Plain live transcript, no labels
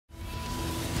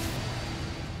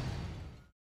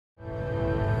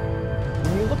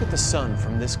look at the sun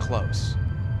from this close,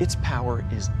 its power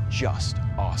is just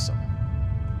awesome.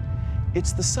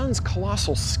 It's the sun's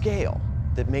colossal scale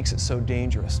that makes it so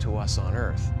dangerous to us on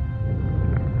Earth.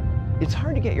 It's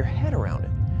hard to get your head around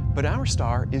it, but our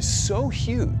star is so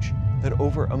huge that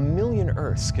over 1 million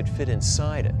Earths could fit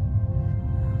inside it.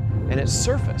 And its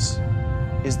surface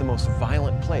is the most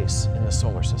violent place in the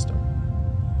solar system.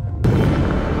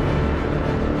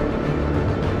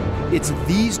 It's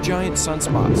these giant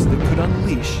sunspots that could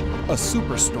unleash a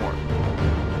superstorm.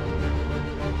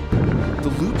 The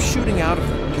loops shooting out of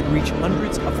them could reach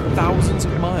hundreds of thousands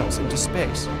of miles into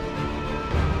space.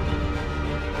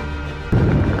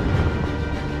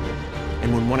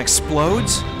 And when one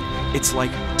explodes, it's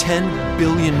like 10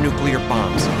 billion nuclear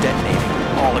bombs detonating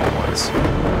all at once.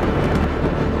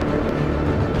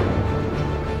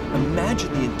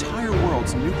 Imagine the entire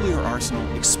world's nuclear arsenal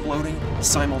exploding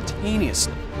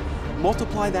simultaneously.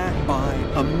 Multiply that by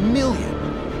 1 million,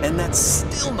 and that's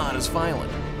still not as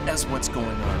violent as what's going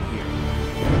on here.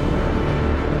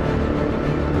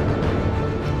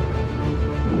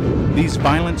 These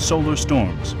violent solar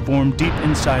storms form deep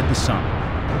inside the sun.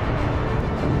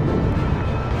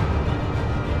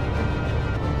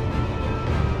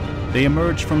 They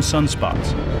emerge from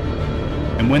sunspots,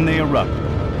 and when they erupt,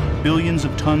 billions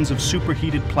of tons of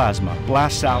superheated plasma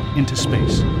blasts out into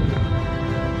space.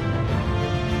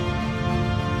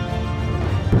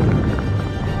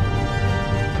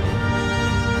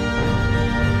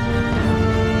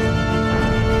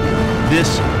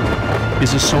 This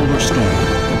is a solar storm.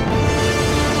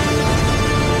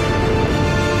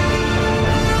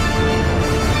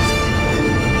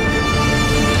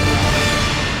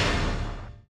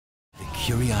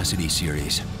 Curiosity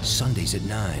Series, Sundays at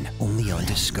 9, only on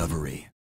Discovery.